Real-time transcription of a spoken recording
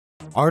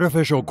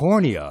Artificial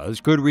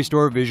corneas could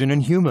restore vision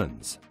in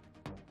humans.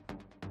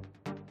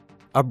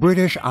 A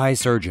British eye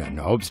surgeon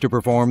hopes to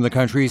perform the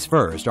country's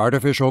first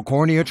artificial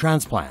cornea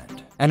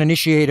transplant and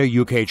initiate a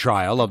UK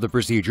trial of the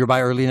procedure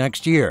by early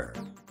next year.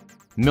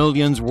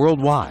 Millions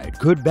worldwide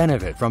could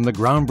benefit from the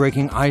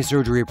groundbreaking eye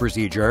surgery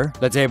procedure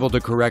that's able to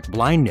correct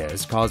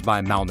blindness caused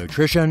by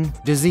malnutrition,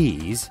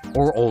 disease,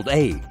 or old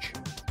age.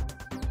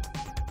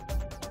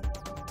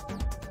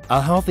 A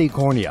healthy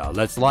cornea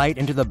lets light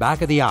into the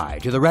back of the eye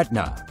to the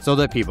retina so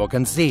that people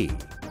can see.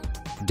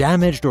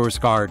 Damaged or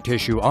scarred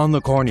tissue on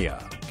the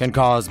cornea can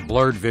cause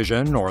blurred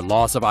vision or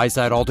loss of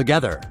eyesight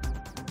altogether.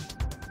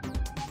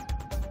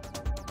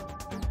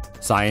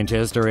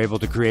 Scientists are able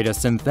to create a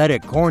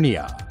synthetic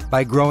cornea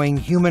by growing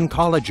human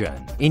collagen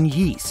in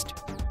yeast.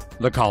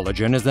 The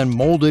collagen is then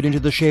molded into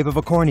the shape of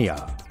a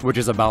cornea, which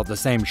is about the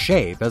same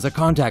shape as a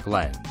contact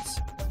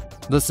lens.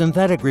 The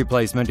synthetic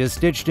replacement is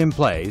stitched in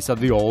place of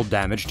the old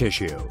damaged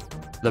tissue.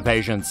 The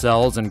patient's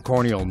cells and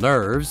corneal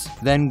nerves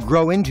then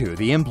grow into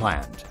the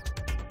implant.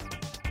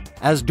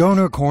 As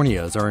donor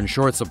corneas are in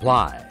short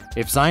supply,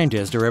 if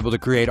scientists are able to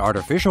create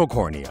artificial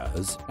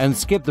corneas and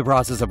skip the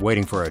process of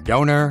waiting for a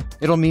donor,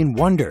 it'll mean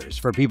wonders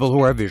for people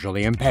who are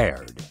visually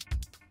impaired.